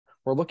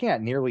we're looking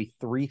at nearly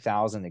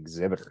 3,000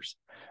 exhibitors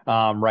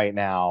right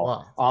now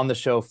Wow. on the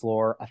show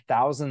floor,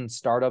 1,000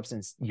 startups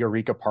in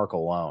Eureka Park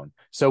alone.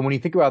 So when you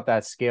think about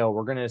that scale,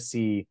 we're going to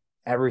see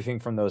everything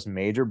from those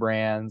major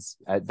brands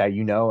that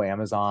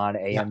Amazon,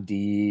 Yeah.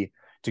 AMD,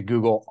 to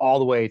Google, all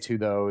the way to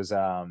those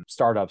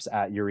startups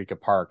at Eureka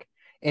Park.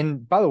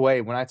 And by the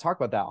way, when I talk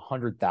about that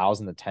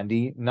 100,000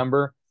 attendee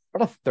number,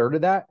 about a third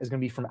of that is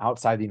going to be from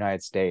outside the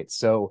United States.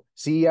 So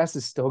CES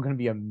is still going to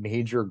be a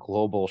major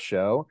global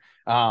show,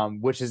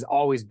 which has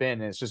always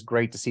been. And it's just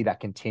great to see that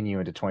continue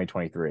into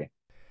 2023.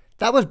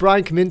 That was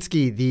Brian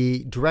Comiskey,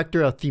 the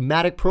Director of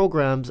Thematic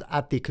Programs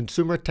at the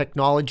Consumer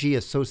Technology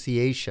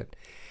Association.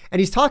 And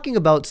he's talking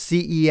about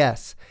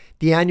CES,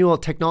 the annual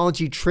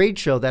technology trade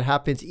show that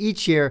happens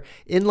each year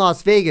in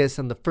Las Vegas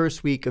on the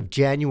first week of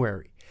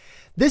January.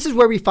 This is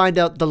where we find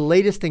out the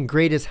latest and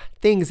greatest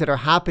things that are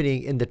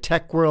happening in the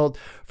tech world,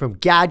 from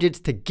gadgets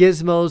to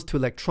gizmos to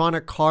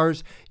electronic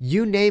cars.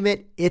 You name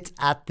it, it's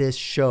at this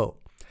show.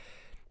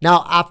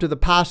 Now, after the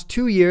past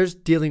 2 years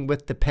dealing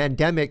with the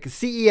pandemic,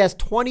 CES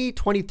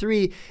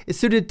 2023 is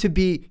suited to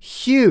be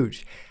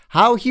huge.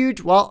 How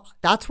huge? Well,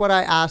 that's what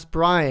I asked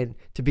Brian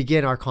to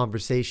begin our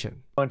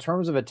conversation. In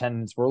terms of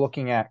attendance, we're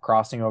looking at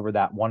crossing over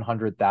that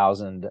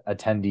 100,000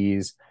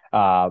 attendees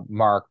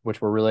mark,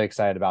 which we're really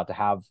excited about, to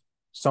have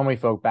so many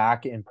folk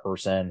back in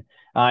person.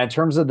 In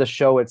terms of the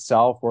show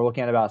itself, we're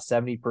looking at about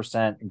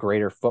 70%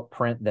 greater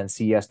footprint than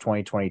CES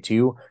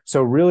 2022.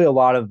 So really a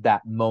lot of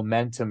that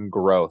momentum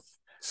growth.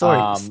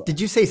 Sorry, did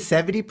you say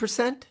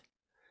 70%?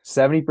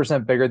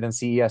 70% bigger than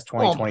CES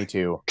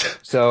 2022. Oh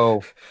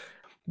so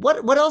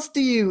what else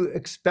do you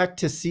expect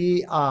to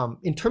see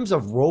in terms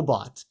of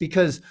robots?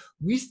 Because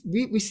we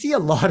see a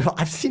lot of,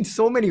 I've seen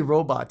so many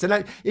robots,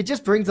 and it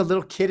just brings a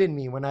little kid in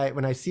me when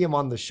I see them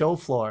on the show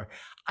floor.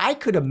 I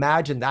could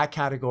imagine that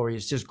category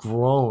has just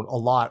grown a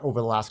lot over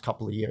the last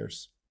couple of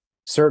years.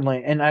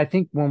 Certainly. And I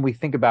think when we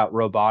think about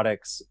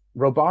robotics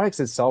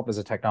itself as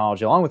a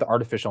technology, along with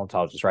artificial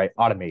intelligence, right?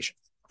 Automation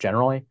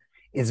generally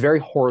is very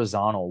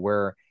horizontal,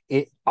 where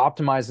it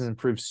optimizes and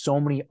improves so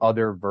many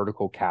other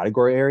vertical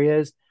category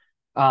areas.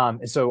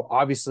 And so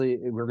obviously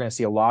we're going to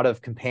see a lot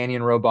of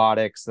companion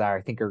robotics that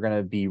I think are going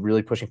to be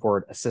really pushing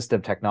forward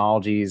assistive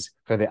technologies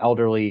for the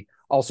elderly.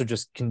 Also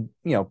just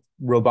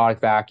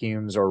robotic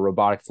vacuums or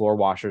robotic floor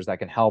washers that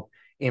can help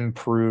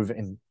improve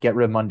and get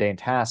rid of mundane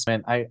tasks.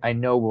 And I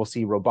know we'll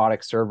see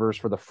robotic servers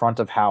for the front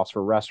of house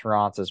for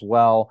restaurants as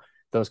well,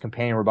 those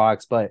companion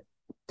robotics. But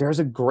there's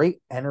a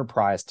great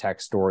enterprise tech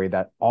story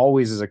that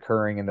always is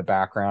occurring in the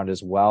background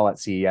as well at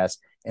CES.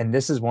 And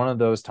this is one of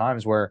those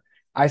times where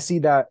I see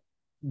that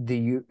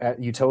the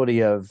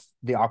utility of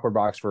the Aqua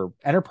Box for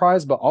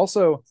enterprise, but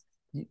also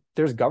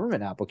there's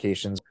government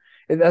applications.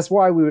 And that's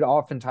why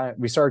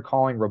we started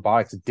calling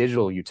robotics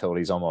digital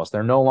utilities almost.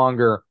 They're no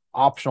longer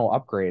optional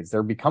upgrades.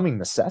 They're becoming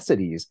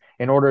necessities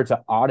in order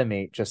to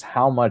automate just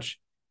how much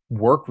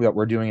work that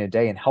we're doing a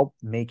day and help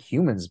make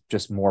humans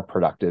just more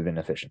productive and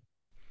efficient.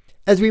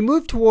 As we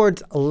move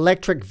towards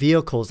electric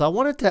vehicles, I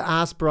wanted to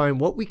ask Brian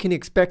what we can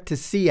expect to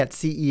see at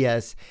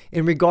CES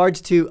in regards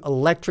to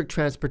electric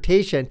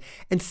transportation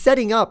and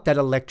setting up that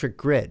electric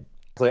grid.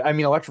 I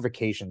mean,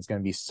 electrification is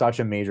going to be such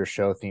a major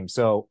show theme.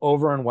 So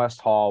over in West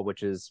Hall,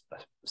 which is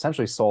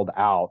essentially sold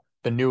out,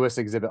 the newest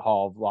exhibit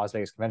hall of Las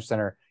Vegas Convention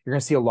Center, you're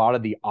going to see a lot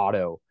of the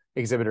auto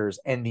exhibitors,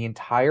 and the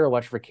entire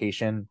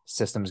electrification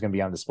system is going to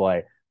be on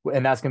display.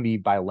 And that's going to be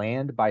by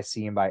land, by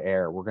sea, and by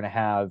air. We're going to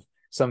have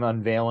some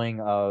unveiling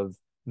of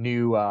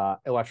new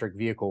electric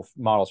vehicle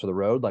models for the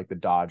road, like the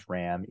Dodge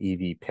Ram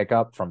EV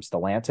pickup from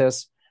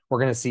Stellantis. We're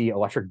going to see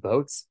electric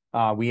boats.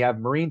 We have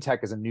Marine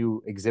Tech as a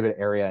new exhibit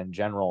area in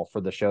general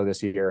for the show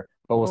this year,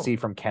 but we'll see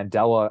from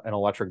Candela an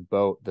electric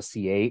boat, the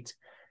C8,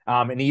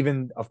 and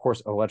even, of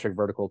course, electric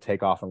vertical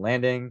takeoff and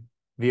landing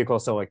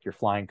vehicles. So like your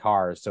flying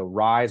cars. So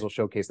Rise will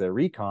showcase their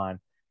Recon,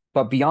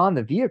 but beyond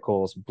the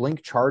vehicles,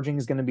 Blink Charging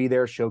is going to be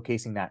there,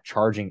 showcasing that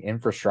charging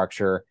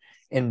infrastructure.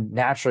 And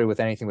naturally, with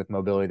anything with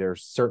mobility,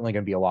 there's certainly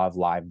going to be a lot of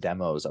live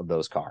demos of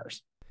those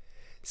cars.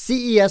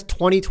 CES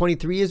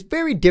 2023 is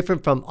very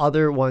different from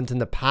other ones in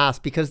the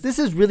past because this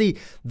is really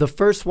the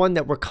first one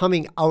that we're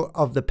coming out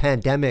of the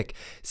pandemic.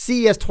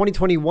 CES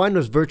 2021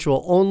 was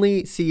virtual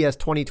only. CES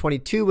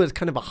 2022 was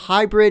kind of a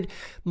hybrid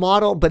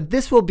model, but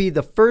this will be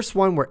the first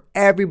one where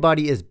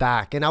everybody is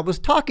back. And I was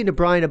talking to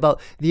Brian about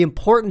the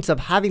importance of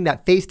having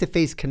that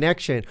face-to-face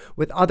connection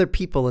with other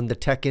people in the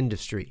tech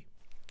industry.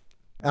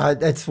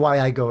 That's why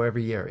I go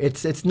every year.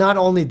 It's not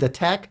only the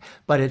tech,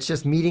 but it's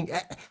just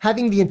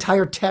having the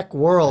entire tech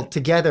world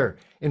together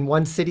in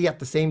one city at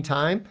the same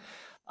time.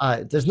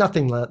 There's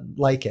nothing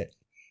like it.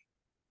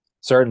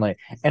 Certainly.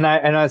 And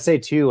I'd say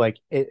too, like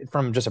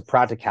from just a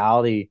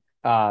practicality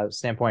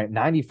standpoint,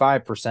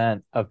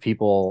 95% of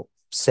people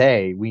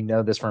say, we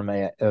know this from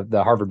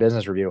the Harvard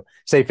Business Review,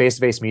 say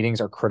face-to-face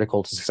meetings are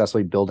critical to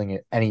successfully building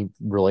any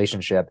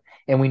relationship.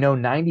 And we know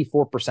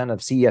 94%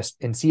 of CES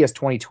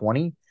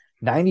 2020,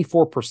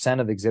 94%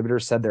 of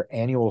exhibitors said their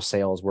annual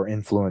sales were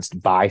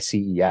influenced by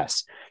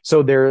CES.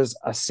 So there's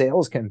a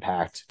sales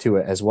impact to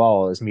it as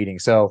well as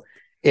meetings. So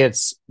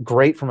It's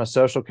great from a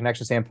social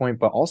connection standpoint,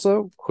 but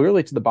also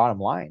clearly to the bottom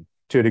line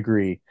to a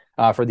degree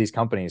for these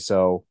companies.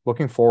 So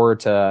looking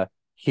forward to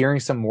hearing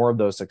some more of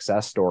those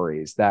success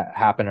stories that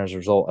happen as a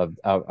result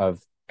of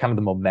kind of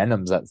the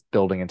momentum that's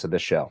building into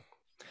this show.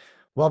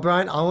 Well,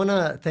 Brian, I want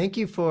to thank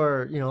you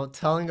for,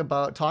 talking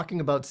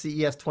about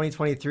CES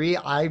 2023.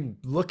 I'm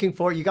looking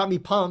forward. You got me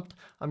pumped.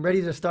 I'm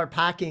ready to start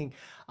packing.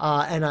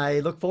 And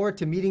I look forward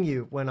to meeting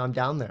you when I'm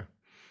down there.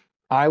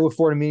 I look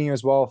forward to meeting you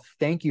as well.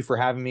 Thank you for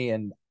having me.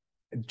 And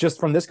just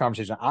from this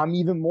conversation, I'm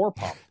even more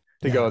pumped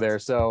to go there.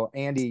 So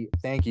Andy,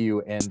 thank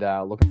you. And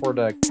looking forward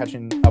to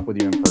catching up with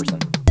you in person.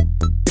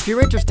 If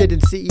you're interested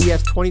in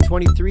CES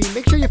 2023,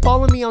 make sure you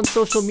follow me on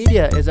social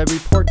media as I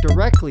report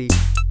directly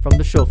from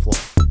the show floor.